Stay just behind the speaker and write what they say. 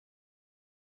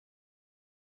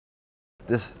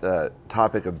This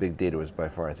topic of big data was by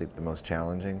far, I think, the most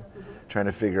challenging. Trying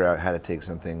to figure out how to take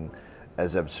something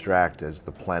as abstract as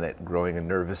the planet growing a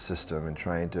nervous system and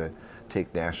trying to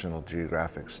take National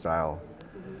Geographic style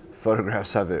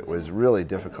photographs of it was really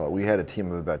difficult. We had a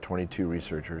team of about 22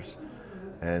 researchers,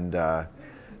 and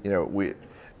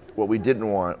what we didn't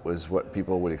want was what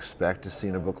people would expect to see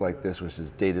in a book like this, which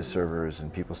is data servers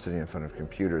and people sitting in front of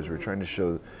computers. We're trying to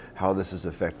show how this is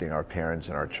affecting our parents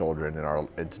and our children and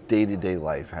its day-to-day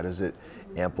life. How does it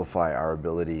amplify our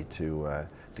ability to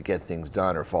get things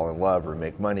done, or fall in love, or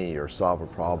make money, or solve a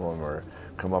problem, or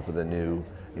come up with a new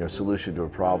solution to a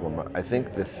problem. I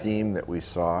think the theme that we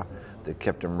saw that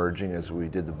kept emerging as we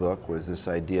did the book was this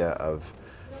idea of,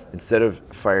 instead of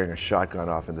firing a shotgun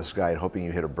off in the sky and hoping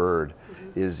you hit a bird,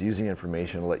 is using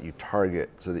information to let you target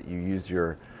so that you use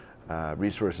your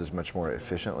resources much more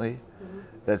efficiently.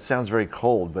 That sounds very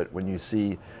cold, but when you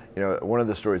see, one of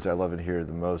the stories I love and hear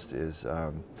the most is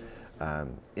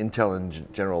Intel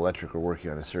and General Electric are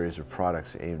working on a series of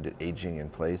products aimed at aging in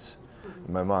place.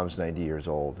 My mom's 90 years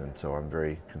old, and so I'm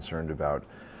very concerned about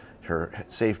her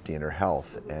safety and her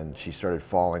health, and she started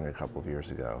falling a couple of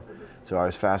years ago. So I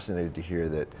was fascinated to hear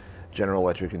that General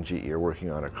Electric and GE are working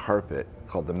on a carpet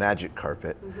called the Magic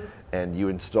Carpet, and you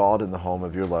install it in the home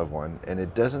of your loved one, and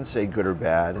it doesn't say good or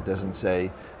bad. It doesn't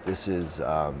say this is.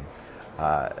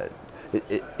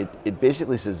 It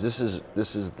basically says this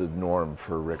is the norm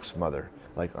for Rick's mother.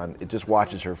 It just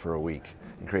watches her for a week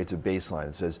and creates a baseline.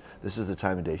 It says this is the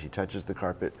time of day she touches the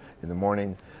carpet in the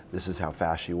morning. This is how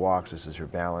fast she walks. This is her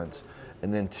balance.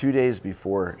 And then 2 days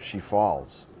before she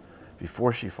falls,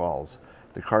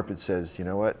 the carpet says, you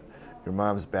know what? Your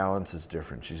mom's balance is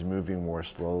different. She's moving more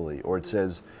slowly. Or it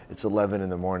says it's 11 in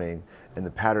the morning, and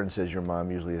the pattern says your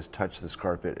mom usually has touched this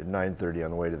carpet at 9:30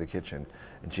 on the way to the kitchen,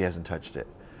 and she hasn't touched it.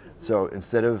 So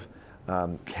instead of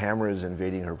cameras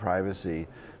invading her privacy,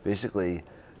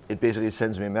 it basically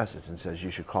sends me a message and says you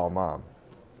should call mom.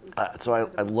 So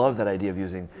I love that idea of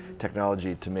using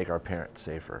technology to make our parents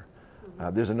safer.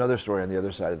 There's another story on the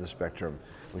other side of the spectrum,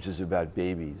 which is about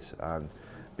babies.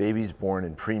 Babies born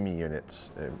in preemie units,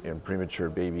 in premature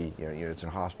baby units in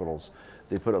hospitals,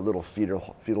 they put a little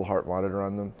fetal heart monitor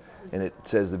on them, and it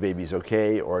says the baby's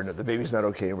okay, or no, the baby's not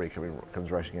okay, and everybody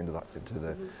comes rushing into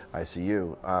the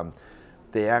ICU.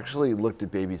 They actually looked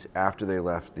at babies after they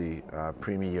left the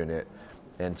preemie unit,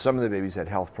 and some of the babies had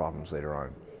health problems later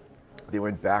on. They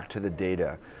went back to the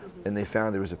data, and they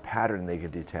found there was a pattern they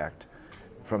could detect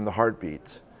from the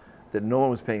heartbeats that no one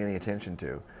was paying any attention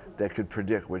to, that could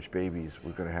predict which babies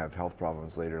were going to have health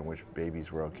problems later and which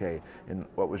babies were okay. And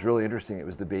what was really interesting, it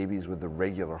was the babies with the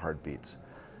regular heartbeats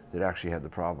that actually had the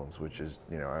problems, which is,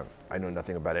 I know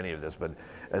nothing about any of this, but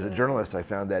as a journalist, I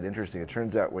found that interesting. It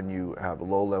turns out when you have a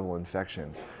low-level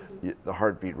infection, the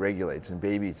heartbeat regulates. In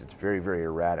babies, it's very, very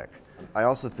erratic. I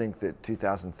also think that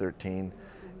 2013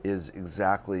 is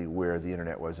exactly where the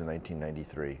internet was in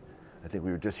 1993. I think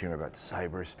we were just hearing about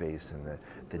cyberspace and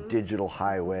the digital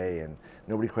highway, and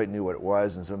nobody quite knew what it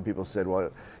was. And some people said,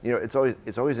 well, it's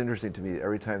always interesting to me,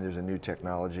 every time there's a new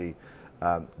technology,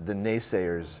 the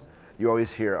naysayers, you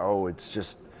always hear, oh,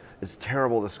 it's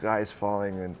terrible, the sky's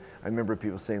falling. And I remember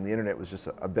people saying the internet was just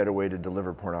a better way to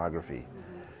deliver pornography.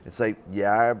 It's like,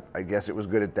 yeah, I guess it was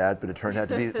good at that, but it turned out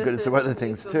to be good at some other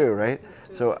things too, right?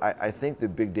 So I think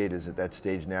that big data is at that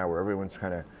stage now where everyone's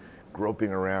kind of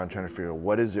groping around trying to figure out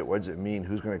what is it, what does it mean,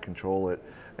 who's going to control it.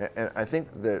 And I think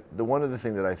that one of the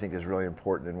things that I think is really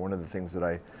important, and one of the things that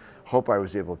I hope I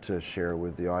was able to share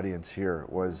with the audience here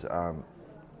was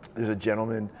there's a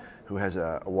gentleman who has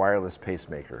a wireless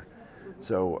pacemaker.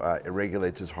 So it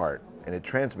regulates his heart, and it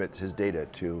transmits his data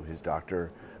to his doctor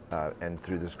and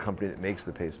through this company that makes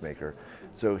the pacemaker.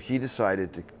 So he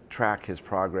decided to track his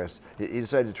progress. He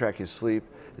decided to track his sleep,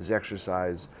 his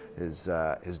exercise, his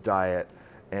diet,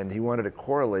 and he wanted to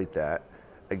correlate that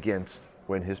against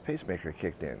when his pacemaker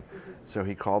kicked in. So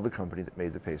he called the company that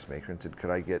made the pacemaker and said, could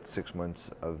I get 6 months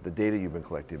of the data you've been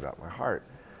collecting about my heart?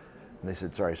 And they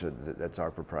said, sorry, so that's our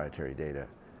proprietary data.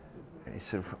 And he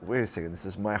said, wait a second, this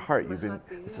is my heart.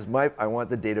 I want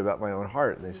the data about my own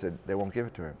heart. And they said, they won't give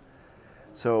it to him.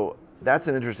 So that's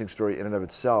an interesting story in and of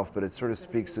itself, but it sort of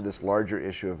speaks to this larger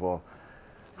issue of, well,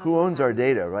 who owns our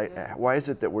data, right? Why is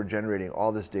it that we're generating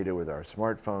all this data with our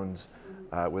smartphones,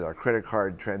 with our credit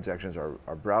card transactions, our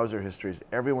browser histories?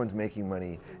 Everyone's making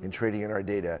money in trading in our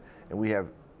data, and we have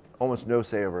almost no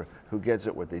say over who gets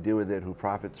it, what they do with it, who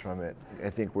profits from it.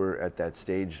 I think we're at that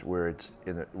stage where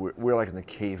we're like in the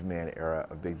caveman era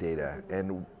of big data.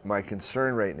 And my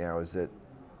concern right now is that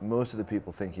most of the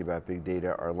people thinking about big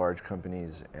data are large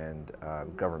companies and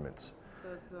governments.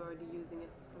 Those who are already using it.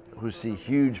 Who see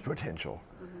huge potential.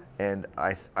 And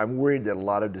I'm worried that a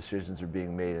lot of decisions are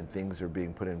being made and things are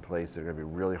being put in place that are going to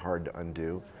be really hard to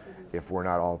undo if we're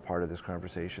not all part of this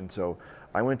conversation. So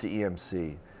I went to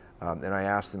EMC and I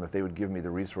asked them if they would give me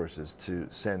the resources to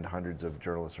send hundreds of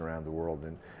journalists around the world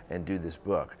and do this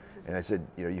book. And I said,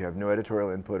 you know, you have no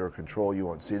editorial input or control. You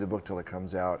won't see the book till it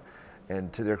comes out.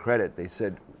 And to their credit, they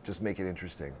said, just make it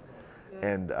interesting.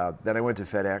 And then I went to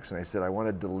FedEx and I said, I want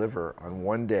to deliver on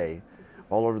one day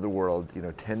all over the world, you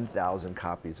know, 10,000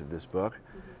 copies of this book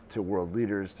to world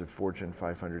leaders, to Fortune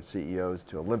 500 CEOs,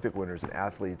 to Olympic winners and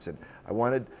athletes. And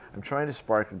I'm trying to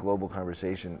spark a global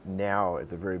conversation now at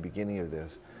the very beginning of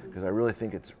this, because I really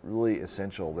think it's really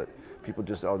essential that people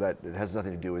just, oh, that it has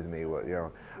nothing to do with me. Well, you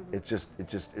know,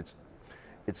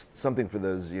 it's something for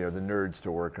those, you know, the nerds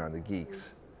to work on, the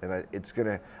geeks. And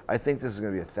I think this is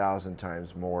gonna be 1,000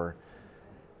 times more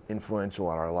influential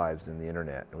on our lives than the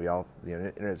internet. The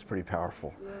internet's pretty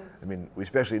powerful. Yeah. I mean, we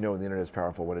especially know when the internet's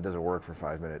powerful when it doesn't work for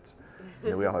 5 minutes. You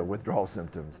know, we all have withdrawal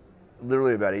symptoms.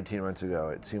 Literally about 18 months ago,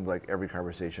 it seemed like every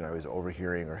conversation I was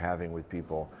overhearing or having with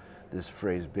people, this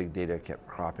phrase big data kept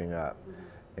cropping up.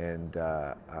 And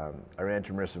I ran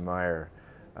into Marissa Meyer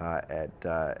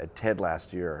at TED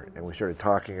last year, and we started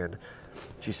talking, and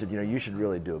she said, you know, you should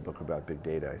really do a book about big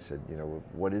data. I said, you know,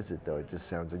 what is it though? It just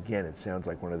sounds, again, it sounds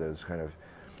like one of those kind of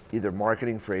either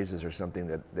marketing phrases or something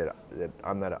that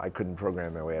I couldn't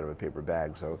program my way out of a paper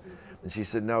bag. So, and she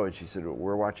said, no, and she said,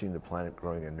 we're watching the planet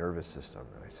growing a nervous system.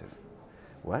 And I said,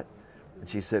 what? And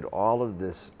she said, all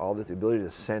this ability to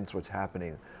sense what's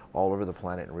happening all over the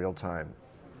planet in real time.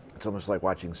 It's almost like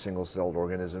watching single-celled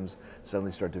organisms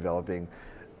suddenly start developing,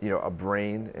 you know, a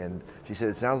brain. And she said,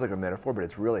 it sounds like a metaphor, but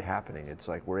it's really happening. It's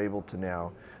like we're able to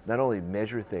now not only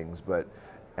measure things, but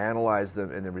analyze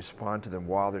them and then respond to them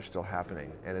while they're still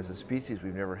happening. And as a species,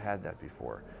 we've never had that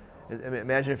before. I mean,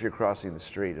 imagine if you're crossing the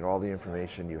street and all the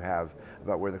information you have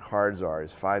about where the cards are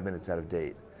is 5 minutes out of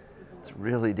date. It's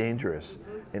really dangerous.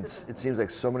 And it seems like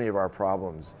so many of our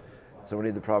problems, so many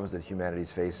of the problems that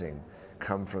humanity's facing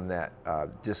come from that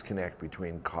disconnect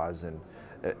between cause and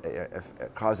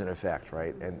effect,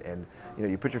 right? And you know,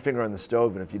 you put your finger on the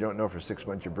stove, and if you don't know for 6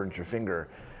 months you burnt your finger,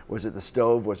 was it the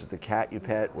stove? Was it the cat you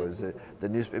pet? Was it the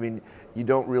news? I mean, you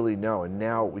don't really know. And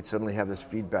now we suddenly have this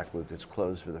feedback loop that's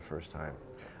closed for the first time.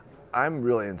 I'm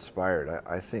really inspired.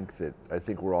 I think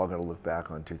we're all going to look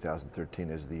back on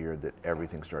 2013 as the year that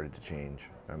everything started to change.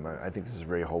 I think this is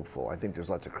very hopeful. I think there's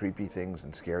lots of creepy things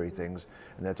and scary things,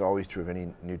 and that's always true of any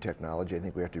new technology. I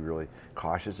think we have to be really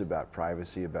cautious about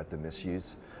privacy, about the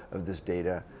misuse of this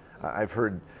data. I've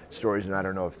heard stories, and I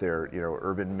don't know if they're, you know,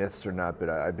 urban myths or not, but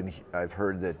I've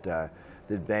heard that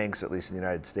banks, at least in the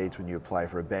United States, when you apply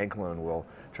for a bank loan, will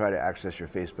try to access your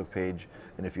Facebook page,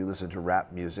 and if you listen to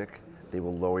rap music, they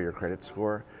will lower your credit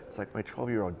score. It's like my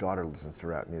 12-year-old daughter listens to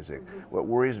rap music. What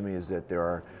worries me is that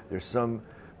there's some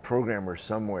programmer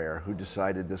somewhere who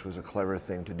decided this was a clever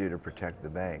thing to do to protect the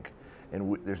bank,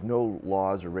 and there's no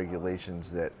laws or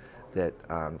regulations that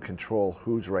control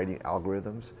who's writing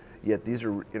algorithms. Yet these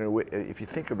are, you know, if you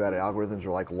think about it, algorithms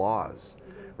are like laws,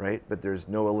 right? But there's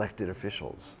no elected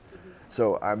officials.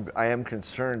 So I am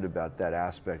concerned about that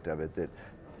aspect of it,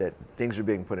 that things are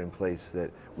being put in place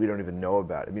that we don't even know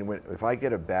about. I mean, if I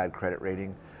get a bad credit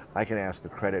rating, I can ask the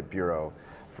credit bureau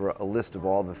for a list of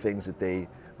all the things that they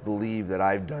believe that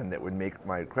I've done that would make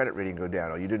my credit rating go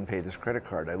down. Oh, you didn't pay this credit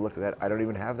card. I look at that, I don't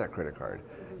even have that credit card.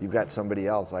 You've got somebody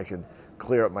else, I can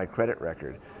clear up my credit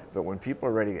record. But when people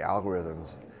are writing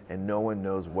algorithms and no one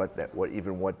knows what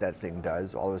that thing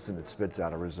does, all of a sudden it spits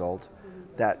out a result,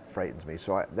 that frightens me.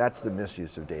 So that's the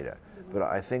misuse of data. But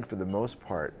I think for the most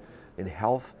part, in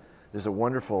health, there's a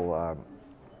wonderful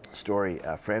story.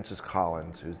 Francis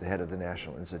Collins, who's the head of the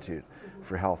National Institute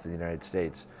for Health in the United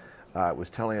States, was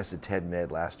telling us at TED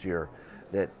Med last year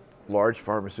that large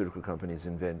pharmaceutical companies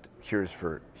invent cures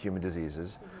for human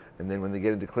diseases, and then when they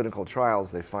get into clinical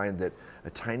trials, they find that a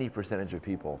tiny percentage of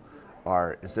people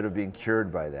are, instead of being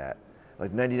cured by that,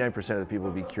 like 99% of the people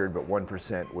would be cured, but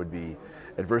 1% would be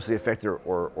adversely affected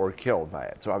or killed by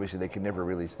it. So obviously they can never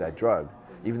release that drug,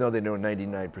 even though they know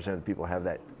 99% of the people have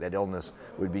that illness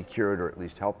would be cured or at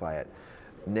least helped by it.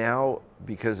 Now,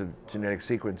 because of genetic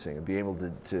sequencing and being able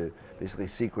to basically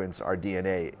sequence our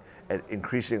DNA at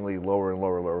increasingly lower and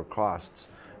lower costs,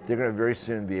 they're going to very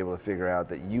soon be able to figure out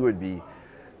that you would be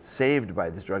saved by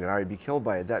this drug and I would be killed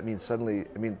by it. That means suddenly,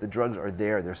 I mean, the drugs are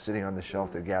there, they're sitting on the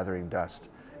shelf, they're gathering dust.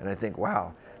 And I think,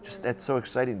 wow, just that's so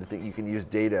exciting to think you can use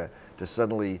data to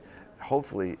suddenly,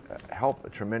 hopefully, help a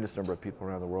tremendous number of people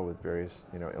around the world with various,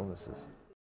 illnesses.